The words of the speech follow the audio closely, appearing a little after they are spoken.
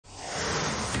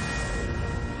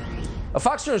A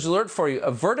Fox News alert for you.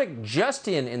 A verdict just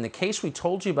in the case we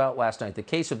told you about last night, the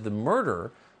case of the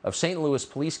murder of St. Louis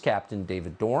Police Captain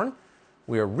David Dorn.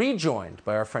 We are rejoined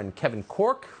by our friend Kevin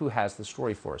Corke, who has the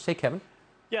story for us. Hey, Kevin.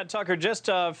 Yeah, Tucker, just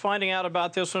finding out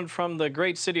about this one from the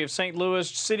great city of St. Louis.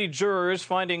 City jurors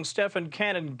finding Stephen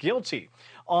Cannon guilty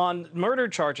on murder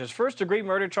charges, first-degree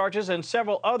murder charges, and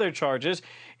several other charges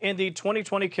in the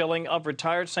 2020 killing of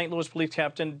retired St. Louis Police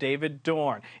Captain David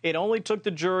Dorn. It only took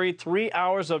the jury 3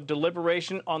 hours of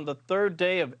deliberation on the third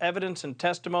day of evidence and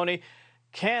testimony.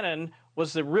 Cannon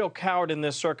was the real coward in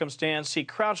this circumstance. He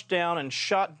crouched down and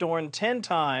shot Dorn 10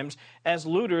 times as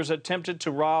looters attempted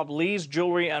to rob Lee's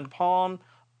Jewelry and Pawn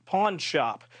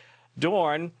Shop.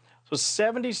 Dorn was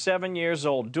 77 years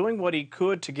old, doing what he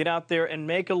could to get out there and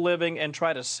make a living and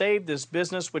try to save this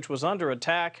business, which was under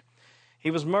attack. He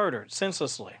was murdered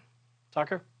senselessly.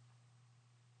 Tucker?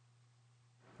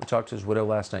 We talked to his widow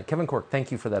last night. Kevin Corke,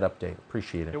 thank you for that update.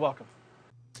 Appreciate it. You're welcome.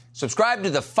 Subscribe to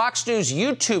the Fox News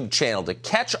YouTube channel to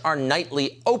catch our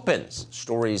nightly opens,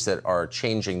 stories that are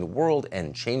changing the world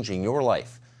and changing your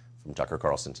life. From Tucker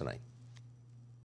Carlson Tonight.